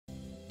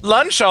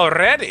Lunch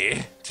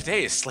already?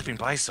 Today is slipping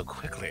by so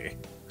quickly.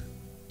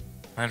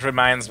 That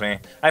reminds me,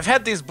 I've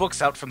had these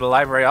books out from the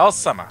library all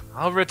summer.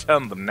 I'll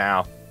return them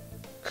now.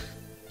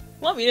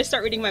 Want me to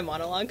start reading my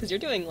monologue? Because you're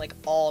doing, like,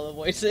 all the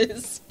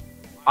voices.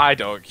 I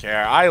don't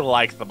care. I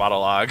like the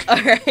monologue.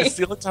 Alright. It's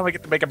the only time I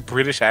get to make a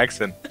British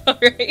accent.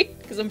 Alright,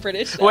 because I'm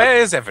British now. Where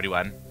is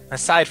everyone?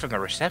 Aside from the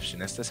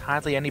receptionist, there's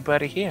hardly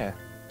anybody here.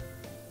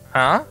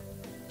 Huh?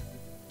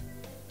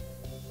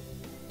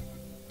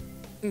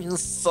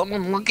 Is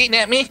someone looking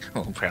at me?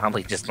 Oh,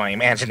 probably just my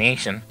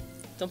imagination.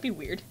 Don't be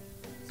weird.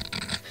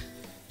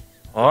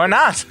 Or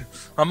not.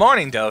 A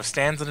mourning dove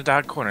stands in a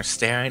dark corner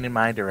staring in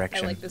my I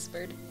direction. like this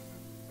bird.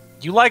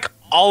 You like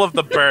all of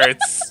the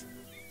birds.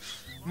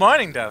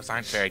 Mourning doves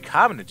aren't very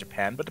common in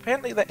Japan, but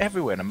apparently they're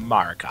everywhere in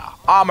America.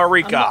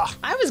 America.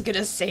 I was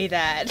gonna say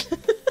that.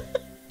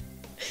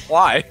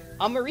 Why?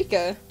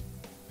 America.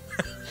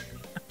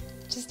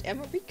 Just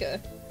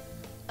America.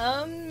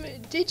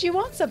 Did you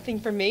want something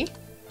from me?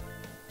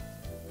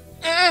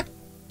 I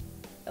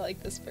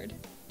like this bird.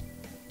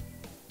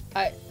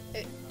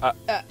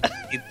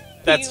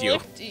 That's you.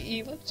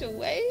 You looked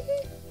away?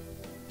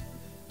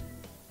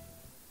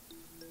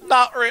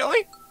 Not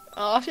really.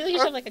 Oh, I feel like you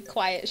should have like a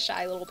quiet,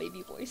 shy little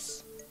baby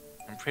voice.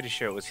 I'm pretty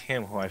sure it was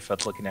him who I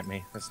felt looking at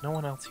me. There's no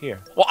one else here.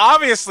 Well,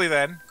 obviously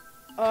then.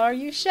 Are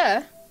you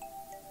sure?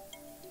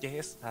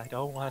 Yes, I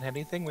don't want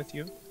anything with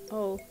you.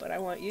 Oh, but I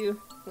want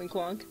you. Wink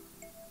wonk.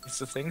 It's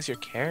the things you're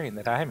carrying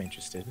that I'm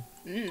interested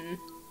in. Mmm.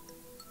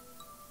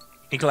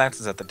 He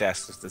glances at the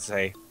desk as to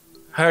say,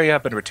 hurry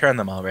up and return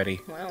them already.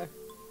 Wow.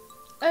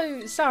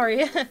 Oh,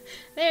 sorry.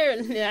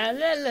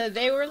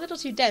 They were a little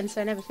too dense,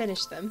 so I never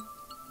finished them.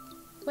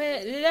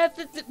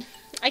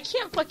 I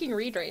can't fucking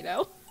read right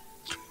now.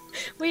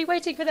 Were you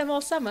waiting for them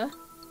all summer?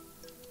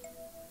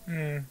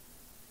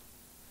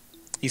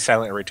 He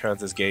silently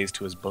returns his gaze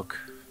to his book.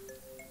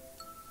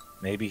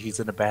 Maybe he's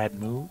in a bad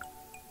mood?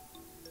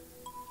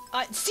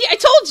 See, I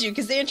told you,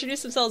 because they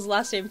introduced themselves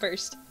last name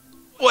first.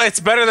 Well,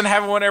 it's better than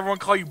having everyone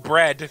call you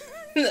Bread.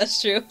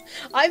 That's true.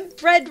 I'm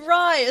Bread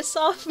Rye, a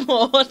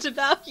sophomore. What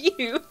about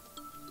you?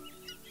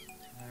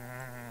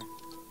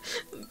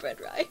 Bread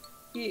Rye.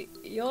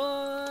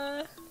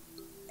 You're...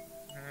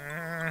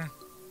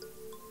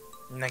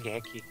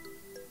 Nageki.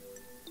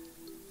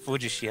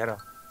 Fujishiro.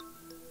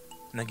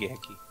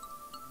 Nageki.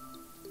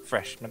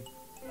 Freshman.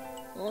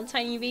 Little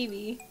tiny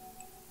baby.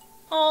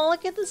 Oh,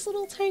 look at this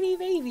little tiny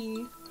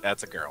baby.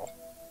 That's a girl.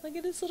 Look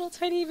at this little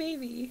tiny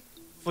baby.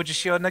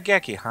 Fujishiro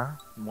Nageki, huh?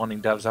 Mourning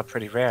doves are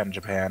pretty rare in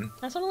Japan.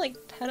 I just want to, like,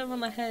 pet him on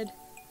the head.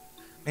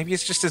 Maybe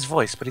it's just his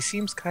voice, but he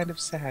seems kind of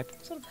sad. I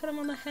just want to pet him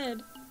on the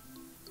head.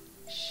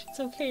 Shh, it's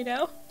okay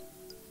now.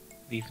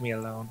 Leave me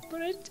alone.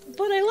 But I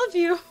love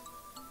you.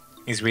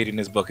 He's reading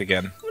his book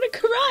again. I'm gonna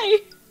cry.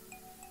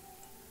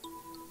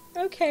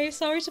 Okay,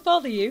 sorry to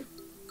bother you.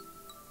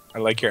 I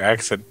like your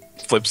accent.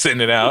 Flips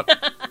in and out.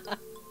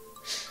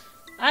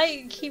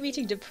 I keep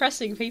meeting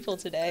depressing people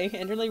today,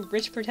 and really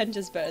rich,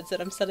 pretentious birds that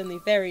I'm suddenly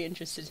very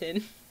interested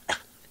in.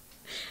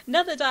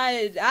 La la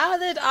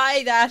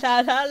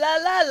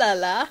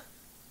la.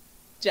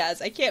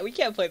 Jhaz, we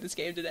can't play this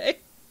game today.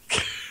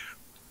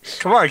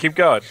 Come on, keep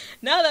going.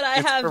 Now that I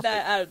It's have perfect.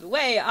 that out of the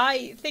way,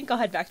 I think I'll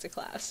head back to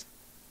class.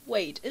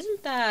 Wait,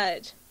 isn't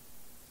that...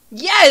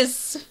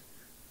 Yes!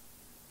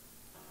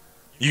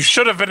 You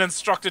should have been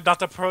instructed not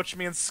to approach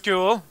me in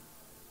school.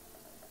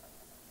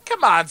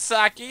 Come on,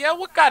 Sakia.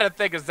 What kind of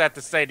thing is that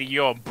to say to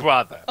your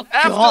brother? Oh,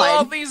 After God.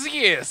 all these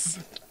years.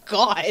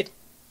 God.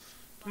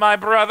 My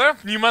brother?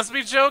 You must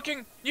be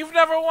joking. You've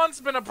never once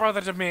been a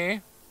brother to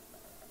me.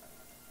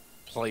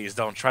 Please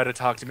don't try to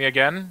talk to me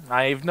again.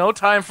 I've no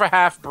time for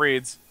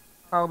half-breeds.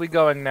 I'll be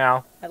going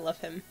now. I love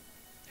him.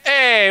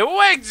 Hey,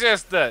 wait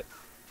just a...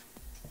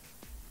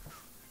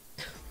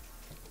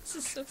 This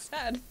is so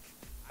sad.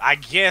 I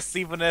guess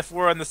even if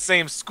we're in the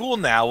same school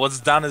now, what's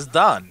done is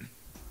done.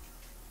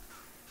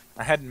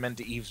 I hadn't meant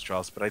to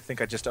eavesdrop, but I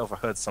think I just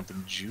overheard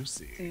something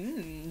juicy.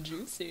 Mmm,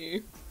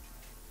 juicy.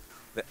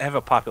 The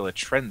ever-popular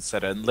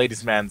trendsetter and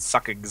ladies' man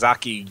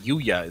Sakazaki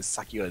Yuya is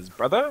Sakuya's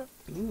brother?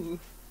 Ooh.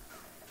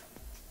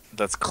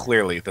 That's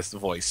clearly the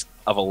voice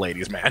of a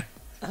ladies' man.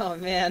 Oh,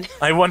 man.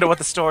 I wonder what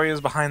the story is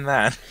behind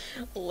that.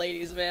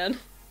 Ladies, man.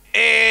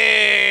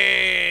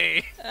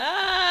 Hey!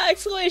 Ah,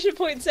 exclamation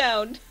point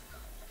sound.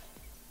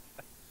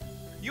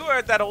 You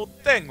heard that old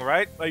thing,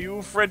 right? Are you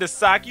a friend of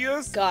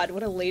Sakuya's? God,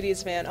 what a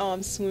ladies' man. Oh,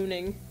 I'm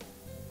swooning.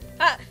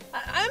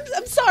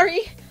 I'm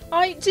sorry.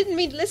 I didn't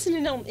mean to listen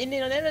in on...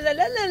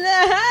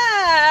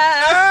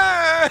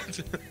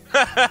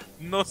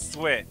 No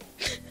sweat.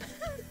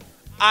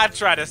 I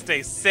try to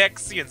stay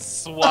sexy and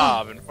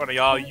suave in front of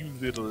all you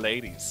little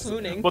ladies.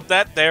 Swooning. But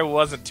that there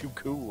wasn't too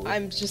cool.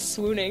 I'm just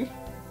swooning.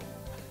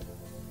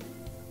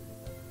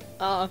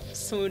 Oh,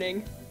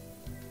 swooning.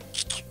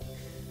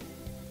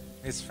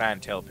 His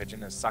fantail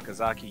pigeon is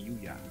Sakazaki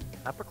Yuya, an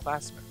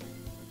upperclassman.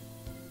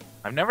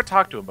 I've never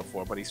talked to him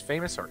before, but he's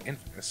famous or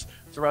infamous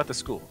throughout the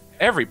school.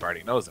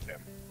 Everybody knows of him.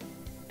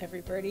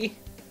 Everybody.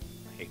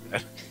 I hate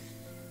that.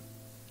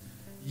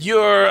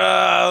 You're,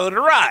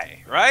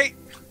 Rai, right?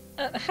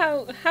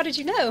 How did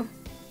you know?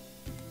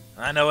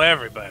 I know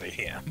everybody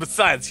here.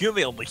 Besides, you're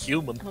the only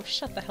human. Oh,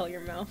 shut the hell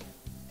your mouth.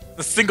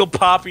 The single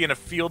poppy in a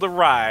field of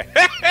rye.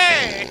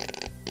 Hey!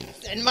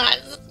 And my...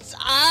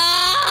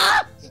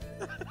 Ah!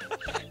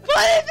 But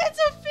if it's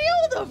a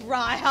field of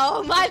rye,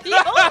 how am I the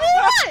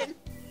only one?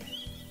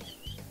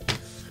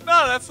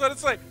 No, that's what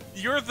it's like.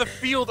 You're the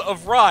field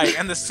of rye,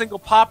 and the single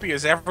poppy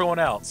is everyone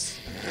else.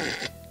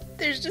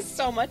 There's just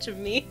so much of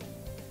me.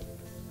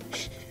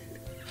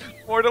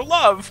 More to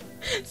love.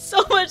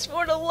 So much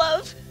more to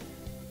love.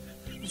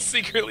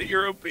 Secretly,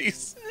 you're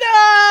obese.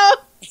 No!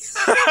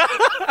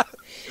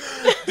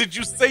 Did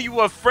you say you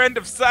were a friend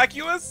of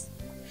Saculus?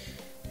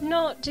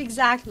 Not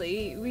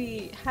exactly.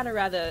 We had a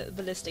rather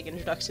ballistic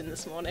introduction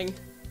this morning.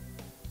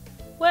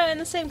 We're in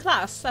the same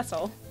class, that's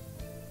all.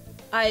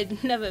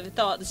 I'd never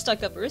thought the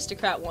stuck-up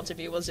aristocrat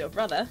wannabe was your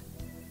brother.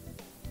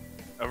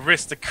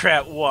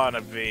 Aristocrat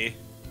wannabe.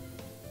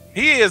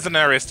 He is an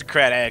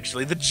aristocrat,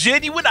 actually. The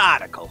genuine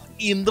article.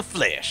 In the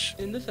flesh.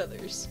 In the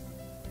feathers.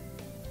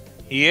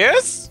 He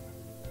is?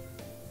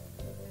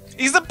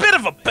 He's a bit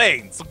of a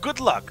pain, so good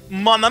luck.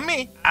 Mon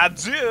ami,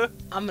 adieu.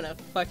 I'm gonna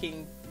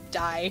fucking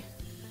die.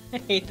 I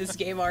hate this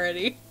game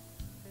already.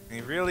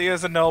 He really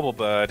is a noble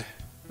bird.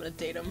 I'm gonna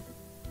date him.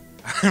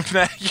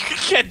 You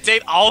can't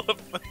date all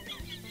of them.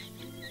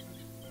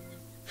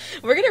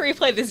 We're gonna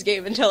replay this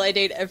game until I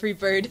date every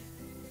bird.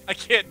 I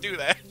can't do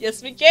that.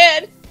 Yes, we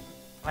can!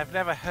 I've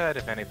never heard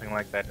of anything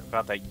like that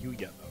about that Yuya,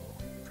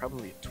 though.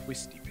 Probably a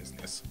twisty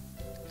business.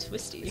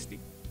 Twisty.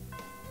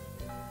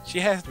 She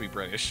has to be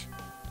British.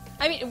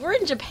 I mean, we're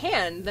in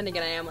Japan. Then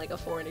again, I am like a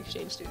foreign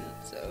exchange student,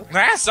 so...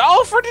 That's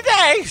all for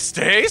today.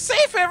 Stay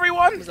safe,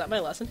 everyone. Was that my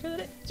lesson for the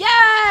day?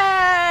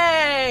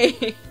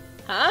 Yay!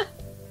 Huh?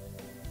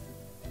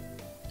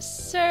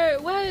 Sir,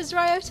 where's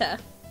Ryota?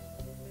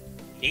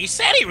 He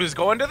said he was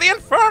going to the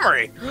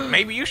infirmary.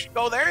 Maybe you should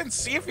go there and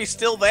see if he's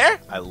still there.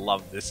 I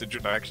love this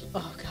introduction.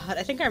 Oh god,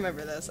 I think I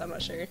remember this. I'm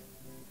not sure.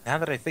 Now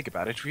that I think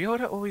about it,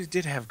 Ryota always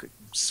did have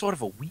sort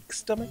of a weak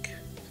stomach.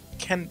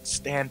 Can't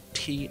stand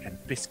tea and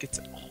biscuits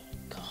at all.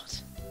 God.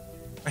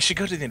 I should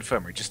go to the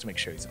infirmary just to make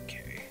sure he's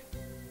okay.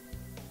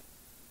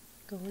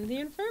 Going to the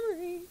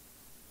infirmary.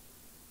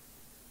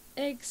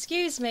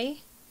 Excuse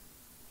me.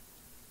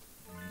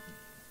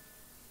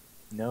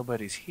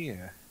 Nobody's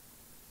here.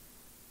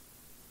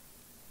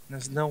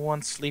 There's no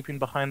one sleeping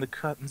behind the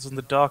curtains, and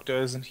the doctor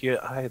isn't here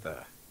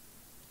either.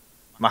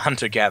 My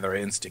hunter-gatherer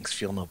instincts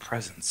feel no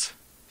presence.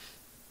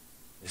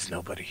 There's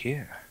nobody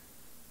here.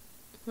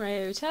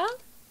 Ryota?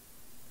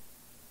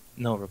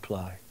 No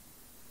reply.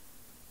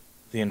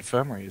 The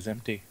infirmary is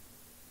empty.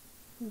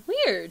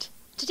 Weird.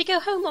 Did he go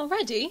home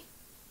already?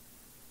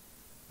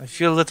 I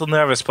feel a little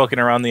nervous poking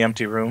around the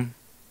empty room.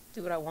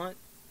 Do what I want.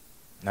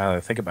 Now that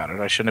I think about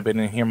it, I shouldn't have been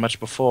in here much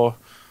before.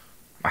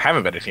 I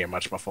haven't been in here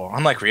much before.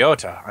 Unlike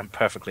Ryota, I'm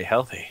perfectly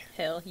healthy.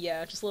 Hell,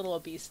 yeah, just a little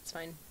obese, it's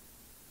fine.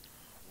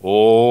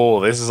 Oh,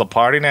 this is a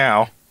party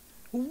now.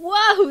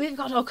 Whoa, we've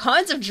got all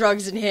kinds of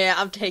drugs in here.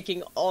 I'm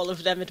taking all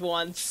of them at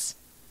once.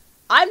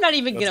 I'm not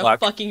even gonna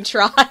fucking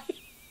try.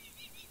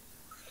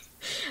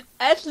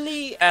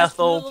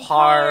 Ethyl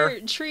par,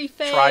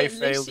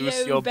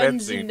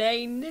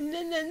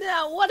 triflusiobenzene.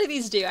 No, what do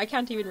these do? I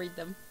can't even read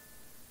them.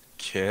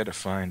 Care to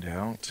find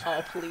out?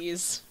 Oh,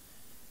 please.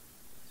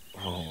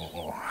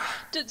 Oh.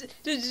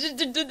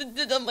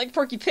 I'm like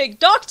Porky Pig.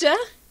 Doctor!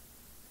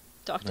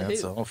 Doctor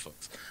That's who? all,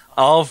 folks.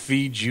 I'll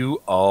feed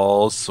you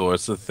all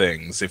sorts of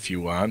things if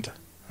you want.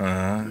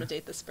 I'm gonna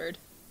date this bird.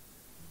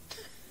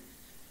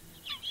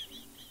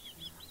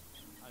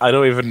 I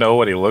don't even know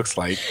what he looks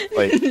like.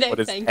 Like, No, what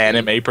his thank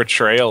anime you.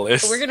 portrayal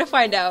is. We're gonna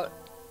find out.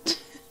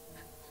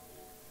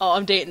 Oh,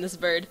 I'm dating this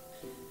bird.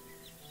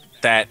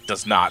 That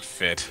does not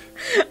fit.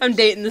 I'm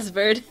dating this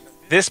bird.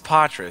 This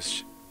partridge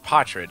is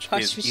Partridge.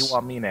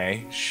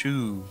 Iwamine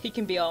Shu, He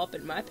can be all up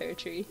in my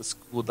poetry. the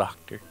school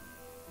doctor.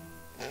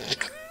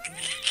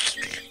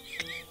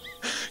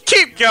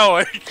 Keep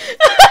going!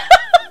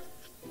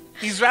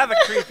 He's rather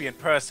creepy in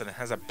person and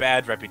has a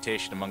bad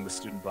reputation among the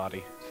student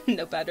body.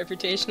 No bad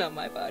reputation on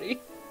my body.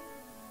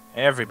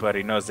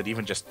 Everybody knows that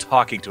even just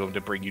talking to him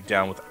to bring you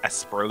down with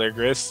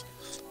aspergillus,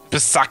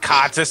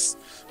 psychotis,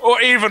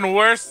 or even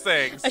worse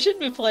things. I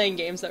shouldn't be playing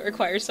games that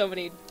require so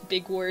many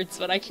big words,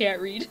 but I can't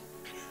read.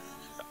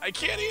 I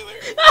can't either.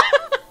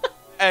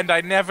 And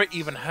I never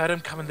even heard him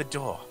come in the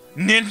door.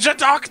 Ninja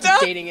Doctor? I'm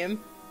dating him.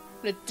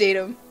 I'm gonna date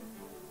him.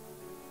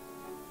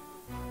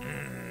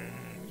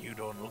 You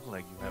don't look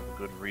like you have a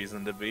good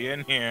reason to be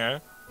in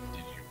here. Did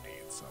you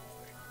need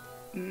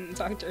something?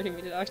 Talk dirty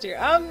to me, doctor.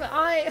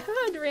 I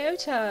heard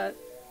Ryota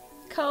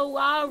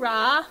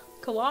Kawara.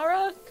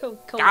 Kawara?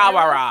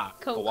 Kawara.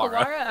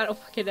 Kawara? I don't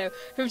fucking know.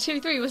 From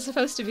 2-3 was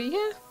supposed to be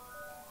here?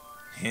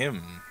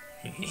 Him?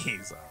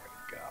 He's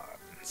already gone.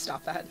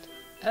 Stop that.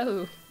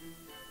 Oh.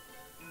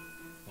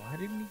 Why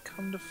didn't he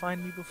come to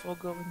find me before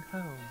going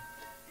home?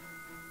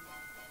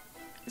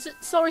 Is it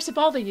sorry to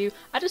bother you?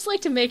 I just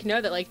like to make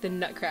note that, like, the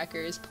Nutcracker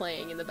is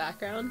playing in the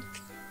background.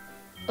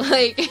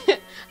 Like,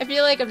 I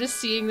feel like I'm just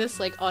seeing this,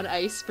 like, on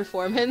ice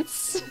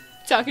performance.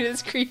 Talking to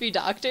this creepy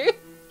doctor.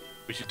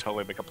 We should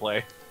totally make a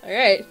play.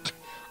 Alright.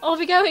 I'll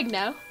be going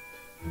now.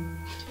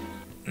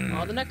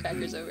 All the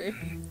nutcrackers over.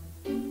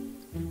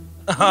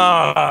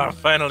 Ah,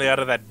 finally out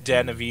of that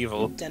den of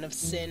evil. Den of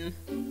sin.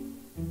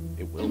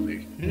 It will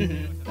be.